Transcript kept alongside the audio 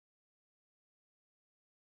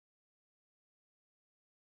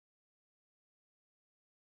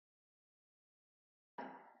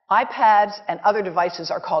iPads and other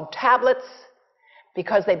devices are called tablets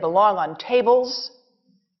because they belong on tables.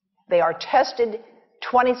 They are tested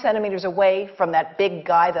 20 centimeters away from that big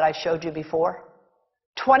guy that I showed you before.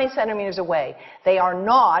 20 centimeters away. They are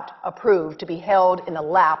not approved to be held in the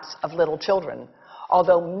laps of little children,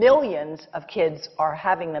 although millions of kids are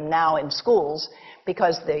having them now in schools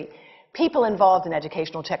because the people involved in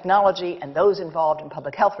educational technology and those involved in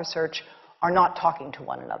public health research are not talking to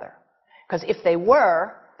one another. Because if they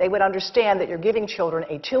were, they would understand that you're giving children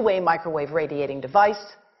a two-way microwave radiating device,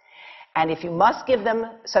 and if you must give them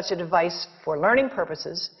such a device for learning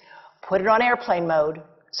purposes, put it on airplane mode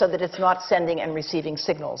so that it's not sending and receiving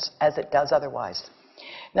signals as it does otherwise.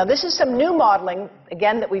 Now, this is some new modeling,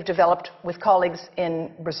 again, that we've developed with colleagues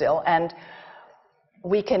in Brazil, and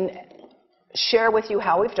we can share with you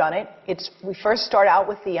how we've done it. We first start out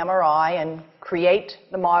with the MRI and create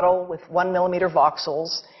the model with 1 millimeter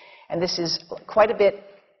voxels, and this is quite a bit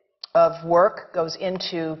of work goes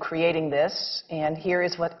into creating this, and here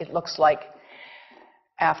is what it looks like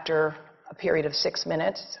after a period of 6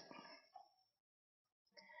 minutes.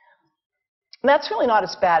 And that's really not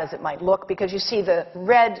as bad as it might look because you see the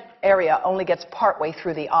red area only gets partway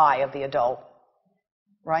through the eye of the adult,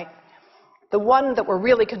 right? The one that we're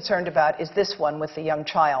really concerned about is this one with the young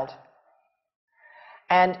child.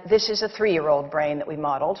 And this is a 3-year-old brain that we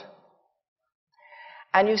modeled.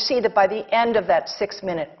 And you see that by the end of that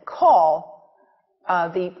 6-minute call,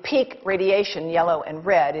 the peak radiation, yellow and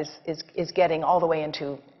red, is getting all the way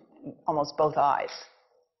into almost both eyes.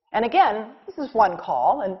 And again, this is one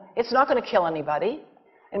call, and it's not going to kill anybody.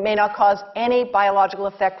 It may not cause any biological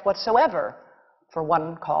effect whatsoever for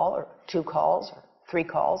 1 call or 2 calls or 3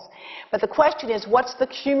 calls. But the question is, what's the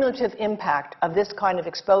cumulative impact of this kind of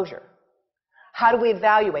exposure? How do we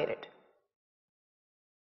evaluate it?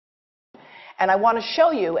 And I want to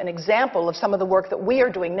show you an example of some of the work that we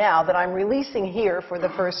are doing now that I'm releasing here for the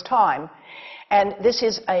first time. And this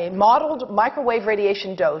is a modeled microwave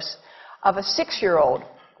radiation dose of a 6-year-old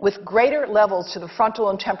with greater levels to the frontal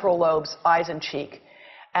and temporal lobes, eyes and cheek.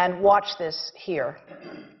 And watch this here.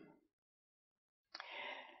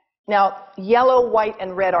 Now, yellow, white,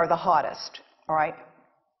 and red are the hottest, all right?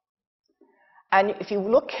 And if you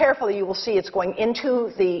look carefully, you will see it's going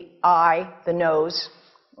into the eye, the nose.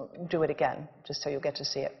 Do it again, just so you'll get to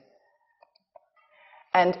see it.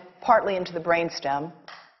 And partly into the brainstem.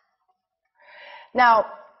 Now,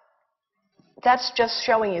 that's just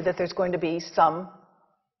showing you that there's going to be some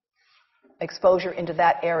exposure into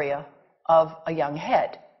that area of a young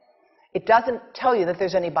head. It doesn't tell you that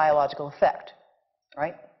there's any biological effect,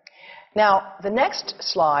 right? Now, the next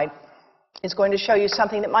slide is going to show you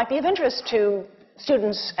something that might be of interest to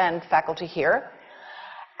students and faculty here.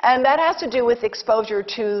 And that has to do with exposure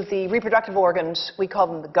to the reproductive organs. We call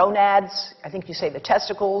them the gonads. I think you say the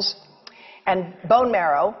testicles. And bone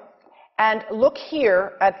marrow. And look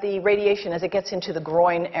here at the radiation as it gets into the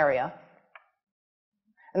groin area.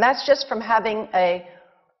 And that's just from having a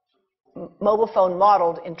mobile phone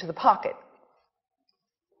modeled into the pocket.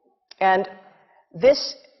 And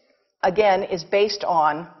this, again, is based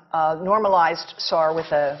on a normalized SAR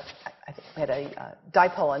with I think we had a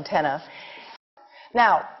dipole antenna.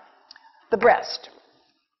 Now, the breast.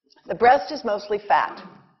 The breast is mostly fat,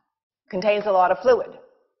 contains a lot of fluid.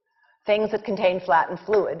 Things that contain fat and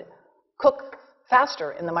fluid cook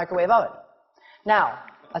faster in the microwave oven. Now,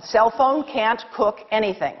 a cell phone can't cook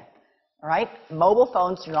anything, all right? Mobile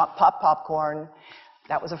phones do not pop popcorn.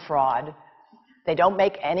 That was a fraud. They don't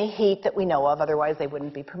make any heat that we know of, otherwise they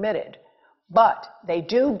wouldn't be permitted. But they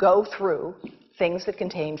do go through things that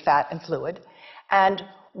contain fat and fluid. And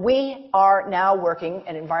we are now working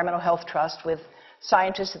at Environmental Health Trust with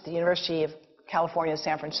scientists at the University of California,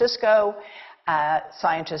 San Francisco,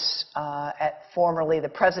 scientists at formerly the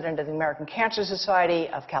president of the American Cancer Society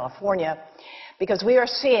of California, because we are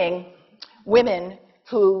seeing women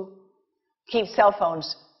who keep cell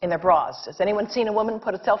phones in their bras. Has anyone seen a woman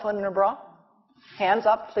put a cell phone in her bra? Hands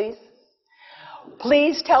up, please.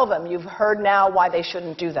 Please tell them you've heard now why they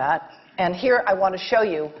shouldn't do that. And here I want to show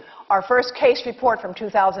you our first case report from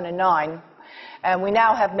 2009, and we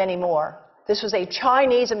now have many more. This was a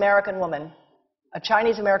Chinese-American woman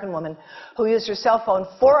who used her cell phone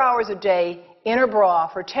 4 hours a day in her bra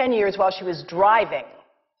for 10 years while she was driving.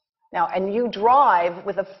 Now, and you drive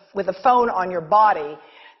with a phone on your body.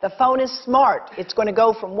 The phone is smart. It's going to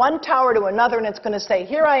go from one tower to another, and it's going to say,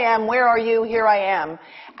 here I am, where are you, here I am.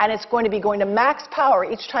 And it's going to be going to max power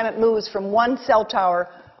each time it moves from one cell tower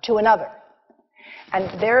to another. And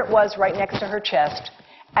there it was right next to her chest.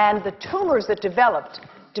 And the tumors that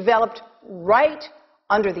developed right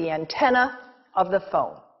under the antenna of the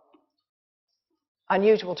phone.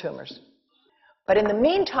 unusual tumors. But in the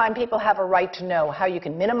meantime, people have a right to know how you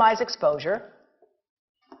can minimize exposure.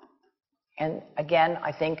 And again,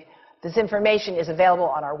 I think this information is available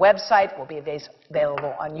on our website, will be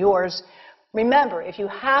available on yours. Remember, if you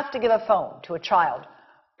have to give a phone to a child,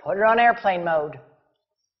 put it on airplane mode.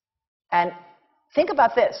 And think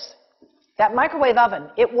about this. That microwave oven,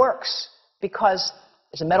 it works because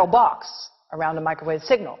there's a metal box around the microwave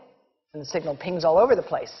signal, and the signal pings all over the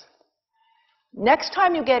place. Next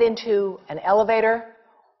time you get into an elevator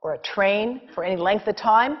or a train for any length of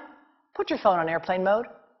time, put your phone on airplane mode.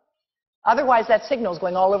 Otherwise, that signal is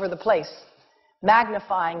going all over the place,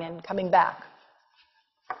 magnifying and coming back.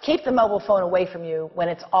 Keep the mobile phone away from you when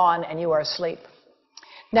it's on and you are asleep.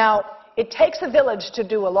 Now, it takes a village to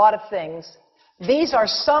do a lot of things. These are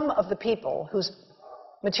some of the people whose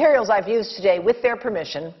materials I've used today with their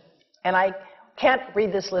permission, and I can't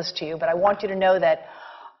read this list to you, but I want you to know that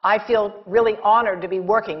I feel really honored to be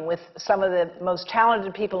working with some of the most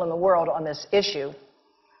talented people in the world on this issue.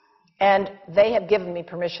 And they have given me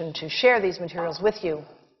permission to share these materials with you.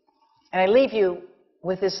 And I leave you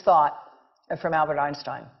with this thought from Albert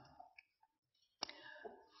Einstein.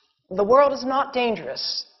 The world is not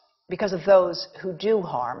dangerous because of those who do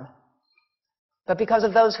harm, but because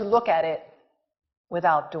of those who look at it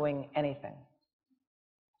without doing anything.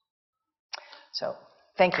 So,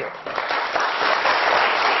 thank you. And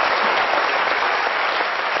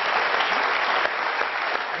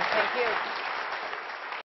thank you.